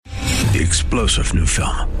The explosive new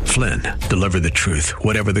film, Flynn, deliver the truth,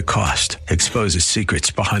 whatever the cost. Exposes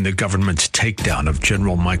secrets behind the government's takedown of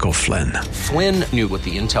General Michael Flynn. Flynn knew what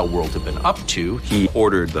the intel world had been up to. He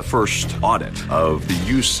ordered the first audit of the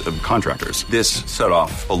use of contractors. This set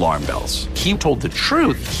off alarm bells. He told the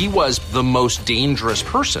truth. He was the most dangerous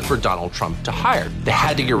person for Donald Trump to hire. They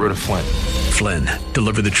had to get rid of Flynn. Flynn,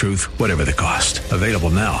 deliver the truth, whatever the cost. Available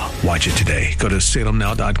now. Watch it today. Go to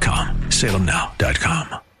salemnow.com.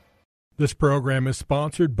 salemnow.com. This program is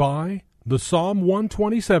sponsored by the Psalm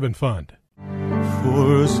 127 Fund.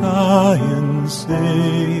 For Zion's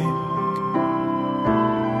sake,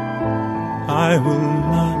 I will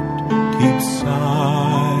not keep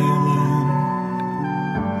silent.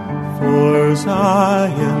 For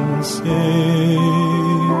Zion's sake,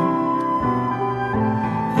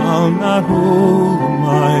 I'll not hold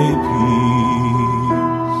my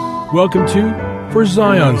peace. Welcome to For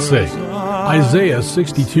Zion's Sake. Isaiah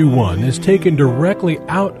 62:1 is taken directly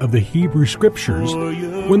out of the Hebrew Scriptures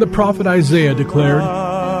when the prophet Isaiah declared,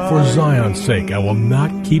 "For Zion's sake I will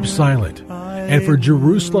not keep silent, and for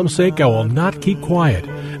Jerusalem's sake I will not keep quiet,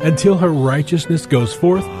 until her righteousness goes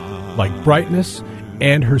forth like brightness,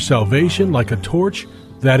 and her salvation like a torch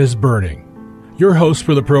that is burning." Your hosts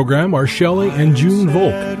for the program are Shelley and June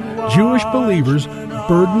Volk, Jewish believers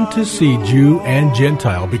burdened to see Jew and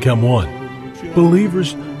Gentile become one.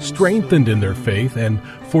 Believers strengthened in their faith and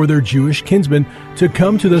for their Jewish kinsmen to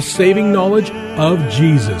come to the saving knowledge of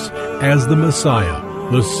Jesus as the Messiah,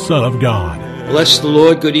 the Son of God. Bless the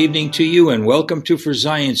Lord. Good evening to you and welcome to For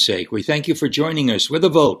Zion's Sake. We thank you for joining us. We're the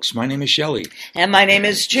Volks. My name is Shelley. And my name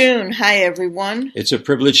is June. Hi, everyone. It's a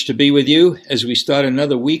privilege to be with you as we start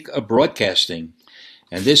another week of broadcasting.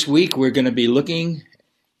 And this week we're going to be looking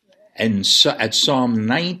at Psalm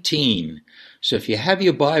 19. So if you have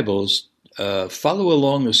your Bibles, follow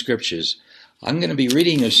along the scriptures. I'm going to be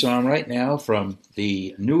reading a psalm right now from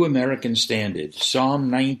the New American Standard, Psalm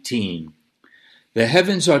 19. The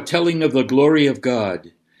heavens are telling of the glory of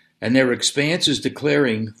God, and their expanse is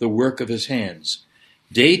declaring the work of his hands.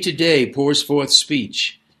 Day to day pours forth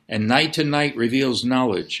speech, and night to night reveals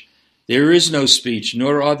knowledge. There is no speech,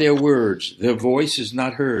 nor are there words. Their voice is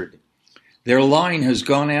not heard. Their line has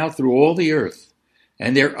gone out through all the earth,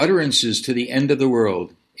 and their utterances to the end of the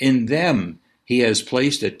world. In them he has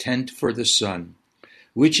placed a tent for the sun,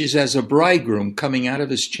 which is as a bridegroom coming out of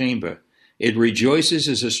his chamber. It rejoices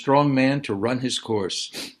as a strong man to run his course.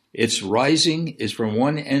 Its rising is from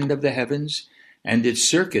one end of the heavens, and its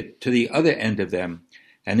circuit to the other end of them,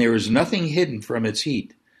 and there is nothing hidden from its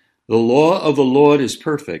heat. The law of the Lord is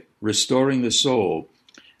perfect, restoring the soul.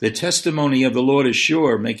 The testimony of the Lord is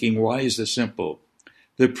sure, making wise the simple.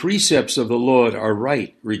 The precepts of the Lord are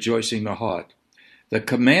right, rejoicing the heart. The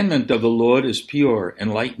commandment of the Lord is pure,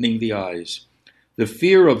 enlightening the eyes. The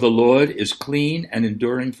fear of the Lord is clean and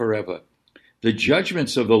enduring forever. The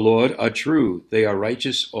judgments of the Lord are true, they are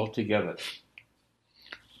righteous altogether.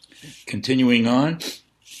 Continuing on,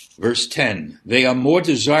 verse 10. They are more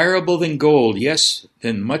desirable than gold, yes,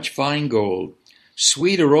 than much fine gold.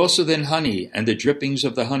 Sweeter also than honey, and the drippings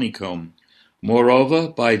of the honeycomb. Moreover,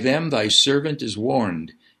 by them thy servant is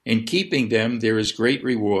warned. In keeping them there is great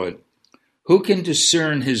reward. Who can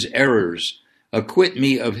discern his errors? Acquit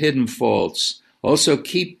me of hidden faults. Also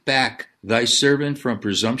keep back thy servant from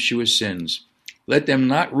presumptuous sins. Let them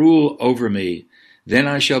not rule over me. Then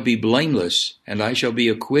I shall be blameless, and I shall be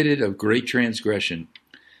acquitted of great transgression.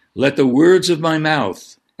 Let the words of my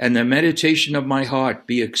mouth and the meditation of my heart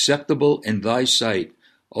be acceptable in thy sight,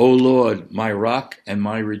 O Lord, my rock and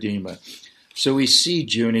my redeemer. So we see,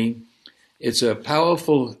 Junie, it's a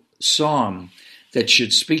powerful psalm that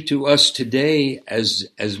should speak to us today as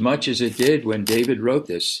much as it did when David wrote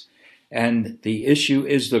this. And the issue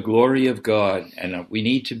is the glory of God. And we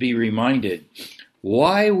need to be reminded,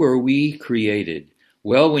 why were we created?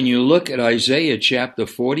 Well, when you look at Isaiah chapter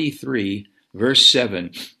 43, verse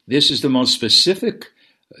 7, this is the most specific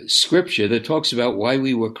scripture that talks about why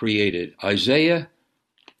we were created. Isaiah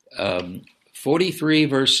 43,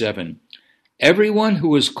 verse 7. Everyone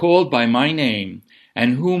who is called by my name,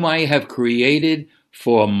 and whom I have created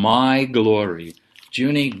for my glory.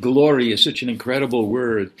 Junie, glory is such an incredible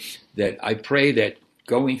word that I pray that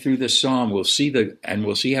going through this psalm we'll see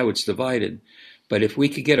how it's divided. But if we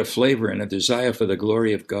could get a flavor and a desire for the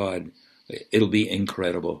glory of God, it'll be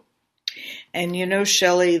incredible. And you know,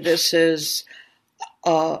 Shelley, this is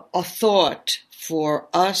a thought for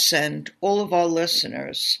us and all of our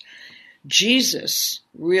listeners. Jesus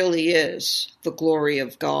really is the glory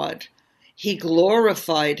of God. He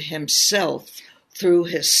glorified himself through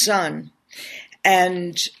his Son.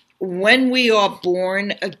 And when we are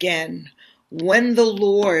born again, when the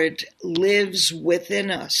Lord lives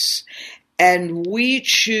within us and we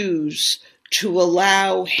choose to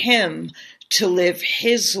allow him to live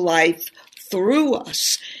his life through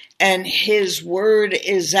us and his word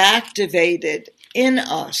is activated in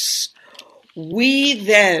us, we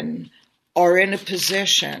then are in a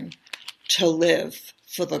position to live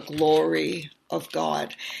for the glory of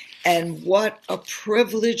God. And what a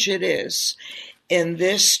privilege it is in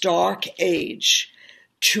this dark age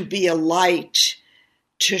to be a light,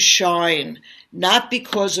 to shine, not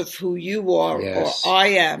because of who you are Yes. or I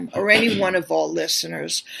am or any one of our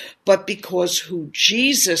listeners, but because who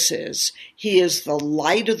Jesus is. He is the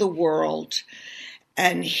light of the world,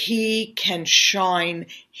 and he can shine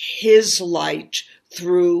his light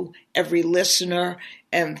through every listener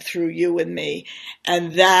and through you and me.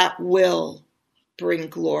 And that will bring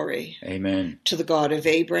glory Amen. to the God of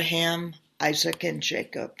Abraham, Isaac, and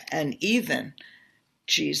Jacob, and even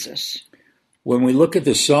Jesus. When we look at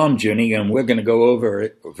the Psalm, Jenny, and we're going to go over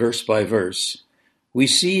it verse by verse, we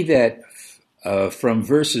see that from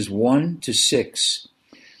verses 1 to 6,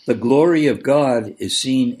 the glory of God is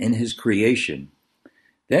seen in his creation.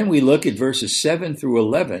 Then we look at verses 7 through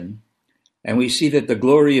 11, and we see that the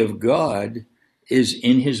glory of God is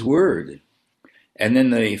in his word. And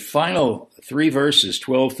then the final three verses,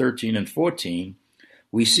 12, 13, and 14,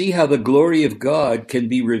 we see how the glory of God can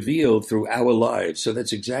be revealed through our lives. So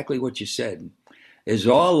that's exactly what you said. Is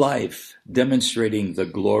our life demonstrating the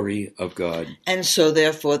glory of God? And so,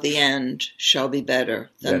 therefore, the end shall be better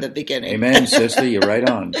than the beginning. Amen, sister. You're right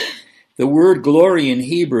on. The word glory in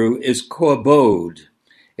Hebrew is kavod.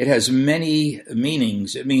 It has many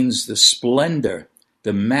meanings. It means the splendor,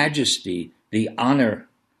 the majesty, the honor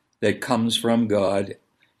that comes from God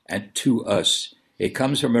and to us. It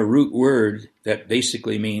comes from a root word that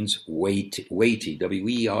basically means weighty,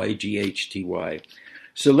 W-E-I-G-H-T-Y.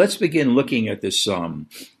 So let's begin looking at this psalm.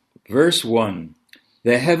 Verse 1,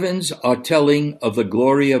 the heavens are telling of the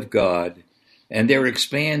glory of God, and their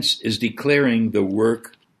expanse is declaring the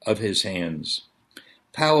work of his hands.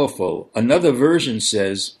 Powerful. Another version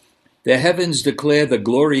says, the heavens declare the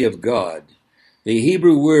glory of God. The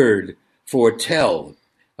Hebrew word for tell,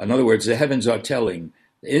 in other words, the heavens are telling.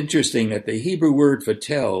 Interesting that the Hebrew word for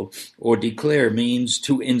tell or declare means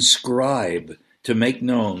to inscribe, to make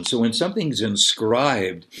known. So when something's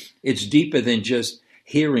inscribed, it's deeper than just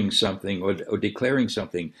hearing something or declaring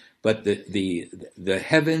something. But the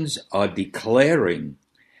heavens are declaring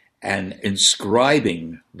and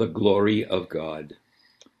inscribing the glory of God.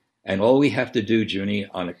 And all we have to do, Junie,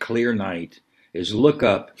 on a clear night is look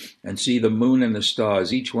up and see the moon and the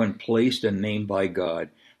stars, each one placed and named by God.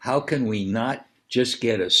 How can we not just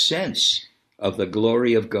get a sense of the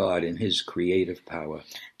glory of God and his creative power?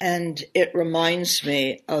 And it reminds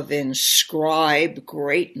me of inscribe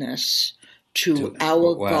greatness to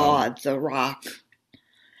our God, the rock.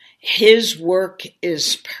 His work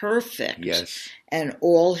is perfect. Yes. And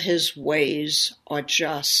all his ways are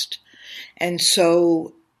just. And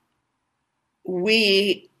so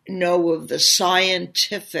we know of the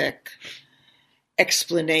scientific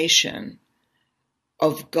explanation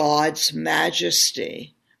of God's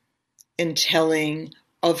majesty in telling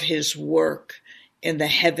of his work in the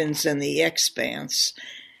heavens and the expanse.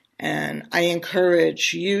 And I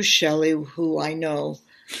encourage you, Shelley, who I know,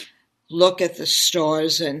 look at the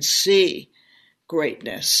stars and see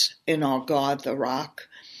greatness in our God, the rock.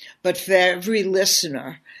 But for every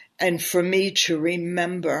listener, and for me to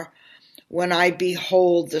remember when I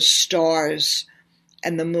behold the stars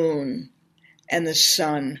and the moon and the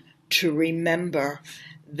sun, to remember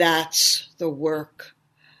that's the work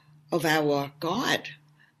of our God.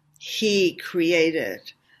 He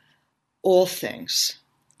created all things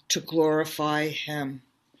to glorify him.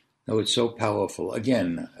 Oh, it's so powerful.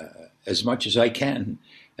 Again, as much as I can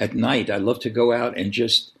at night, I love to go out and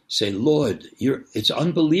just say, Lord, it's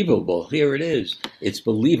unbelievable. Here it is. It's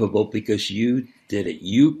believable because you did it.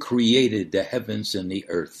 You created the heavens and the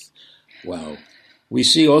earth. Wow. We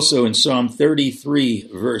see also in Psalm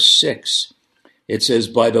 33, verse 6, it says,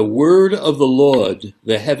 by the word of the Lord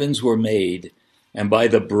the heavens were made, and by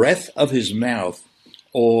the breath of his mouth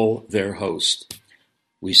all their host.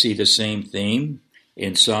 We see the same theme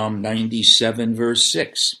in Psalm 97, verse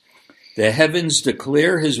 6. The heavens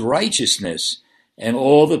declare his righteousness, and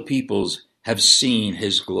all the peoples have seen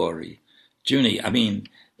his glory. Junie, I mean,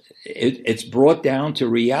 it's brought down to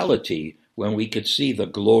reality when we could see the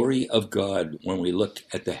glory of God when we look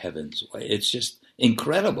at the heavens. It's just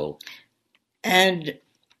incredible. And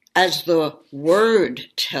as the word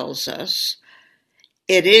tells us,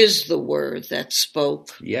 it is the word that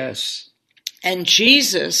spoke. Yes. And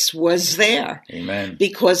Jesus was there. Amen.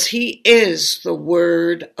 Because he is the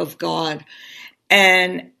Word of God.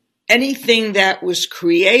 And anything that was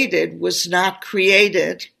created was not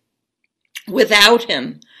created without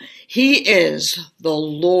him. He is the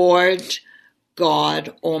Lord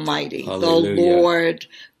God Almighty, Hallelujah. the Lord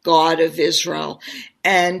God of Israel.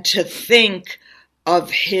 And to think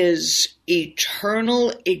of his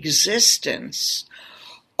eternal existence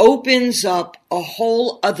opens up a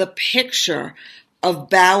whole other picture of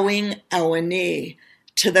bowing our knee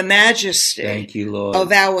to the majesty Thank you, Lord.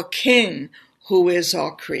 of our King, who is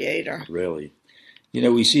our Creator. Really. You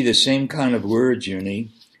know, we see the same kind of word, Junie,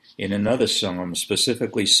 in another psalm,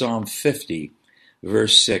 specifically Psalm 50,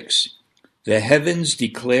 verse 6. The heavens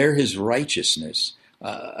declare his righteousness.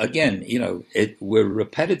 Again, you know, we're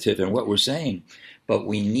repetitive in what we're saying, but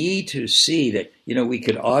we need to see that, you know, we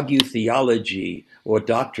could argue theology or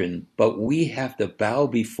doctrine, but we have to bow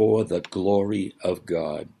before the glory of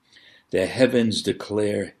God. The heavens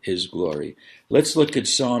declare his glory. Let's look at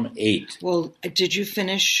Psalm 8. Well, did you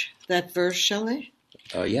finish that verse, Shelley?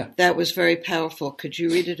 Yeah. That was very powerful. Could you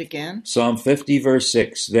read it again? Psalm 50, verse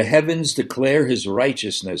 6. The heavens declare his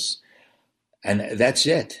righteousness. And that's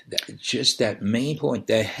it. Just that main point.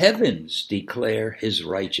 The heavens declare his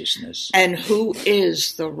righteousness. And who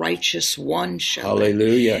is the righteous one, Shelley?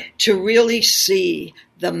 Hallelujah. To really see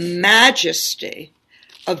the majesty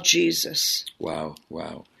of Jesus. Wow,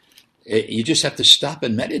 wow. You just have to stop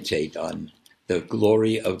and meditate on the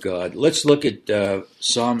glory of God. Let's look at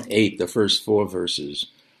Psalm 8, the first 4 verses.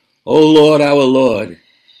 O Lord, our Lord,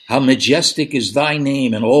 how majestic is thy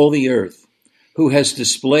name in all the earth, who has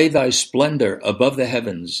displayed thy splendor above the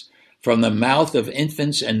heavens. From the mouth of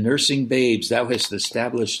infants and nursing babes thou hast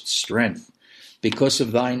established strength, because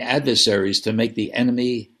of thine adversaries, to make the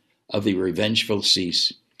enemy of the revengeful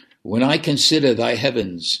cease. When I consider thy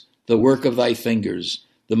heavens, the work of thy fingers,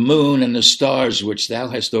 the moon and the stars which thou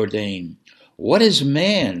hast ordained, what is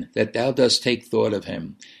man that thou dost take thought of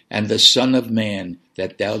him, and the son of man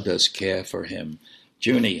that thou dost care for him?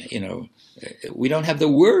 Junie, you know, we don't have the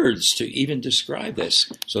words to even describe this.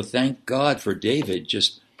 So thank God for David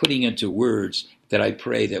just putting into words that I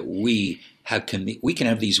pray that we can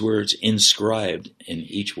have these words inscribed in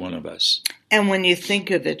each one of us. And when you think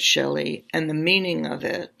of it, Shelley, and the meaning of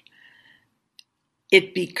it,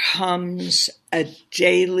 it becomes a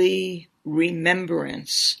daily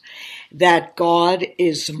remembrance that God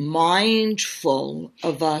is mindful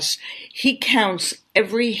of us. He counts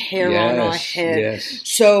every hair on our head. Yes.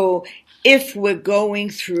 So if we're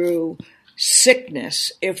going through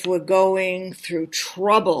sickness, if we're going through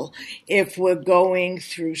trouble, if we're going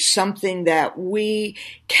through something that we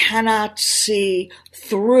cannot see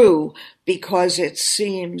through because it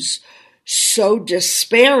seems so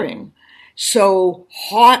despairing, so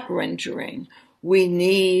heart-rendering, we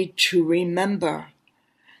need to remember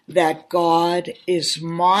that God is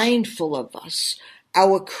mindful of us,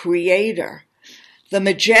 our Creator, the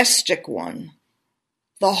majestic one,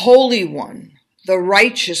 the Holy One, the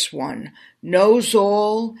righteous one, knows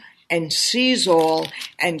all and sees all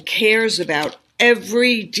and cares about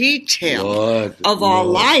every detail of our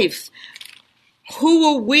life. Who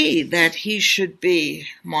are we that he should be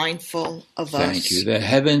mindful of us? Thank you. The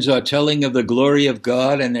heavens are telling of the glory of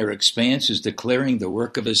God, and their expanse is declaring the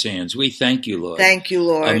work of his hands. We thank you, Lord. Thank you,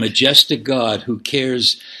 Lord. A majestic God who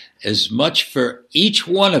cares as much for each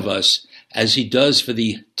one of us as he does for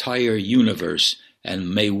the entire universe.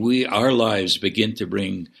 And may our lives begin to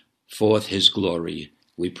bring forth his glory.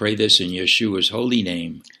 We pray this in Yeshua's holy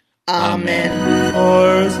name. Amen.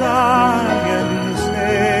 For Zion's sake.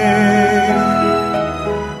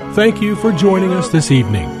 Thank you for joining us this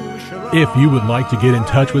evening. If you would like to get in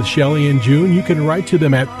touch with Shelley and June, you can write to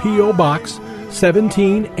them at P.O. Box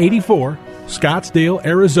 1784, Scottsdale,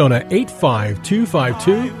 Arizona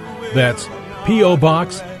 85252. That's P.O.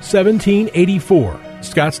 Box 1784,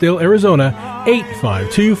 Scottsdale, Arizona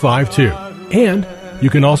 85252. And you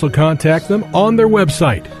can also contact them on their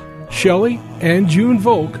website,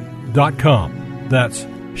 ShelleyandJuneVolk.com. That's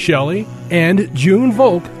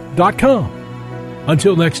ShelleyandJuneVolk.com.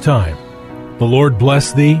 Until next time, the Lord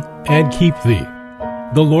bless thee and keep thee.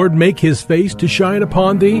 The Lord make his face to shine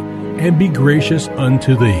upon thee and be gracious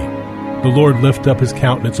unto thee. The Lord lift up his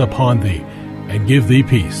countenance upon thee and give thee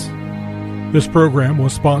peace. This program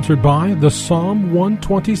was sponsored by the Psalm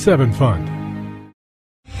 127 Fund.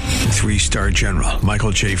 3-star general Michael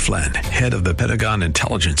J. Flynn, head of the Pentagon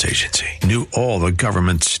Intelligence Agency, knew all the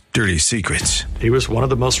government's dirty secrets. He was one of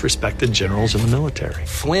the most respected generals in the military.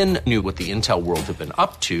 Flynn knew what the intel world had been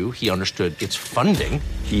up to. He understood its funding.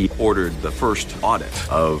 He ordered the first audit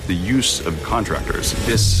of the use of contractors.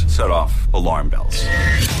 This set off alarm bells.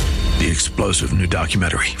 The explosive new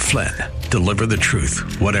documentary, Flynn, Deliver the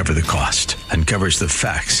Truth, Whatever the Cost, uncovers the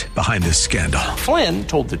facts behind this scandal. Flynn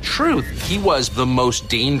told the truth. He was the most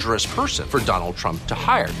dangerous person for Donald Trump to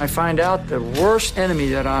hire. I find out the worst enemy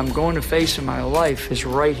that I'm going to face in my life is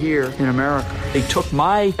right here in America. They took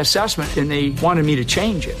my assessment and they wanted me to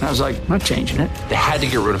change it. And I was like, I'm not changing it. They had to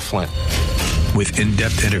get rid of Flynn. With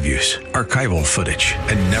in-depth interviews, archival footage,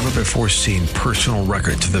 and never-before-seen personal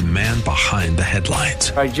records of the man behind the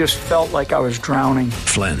headlines. I just felt like I was drowning.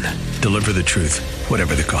 Flynn, Deliver the Truth,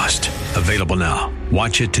 Whatever the Cost. Available now.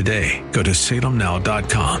 Watch it today. Go to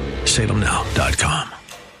salemnow.com. salemnow.com.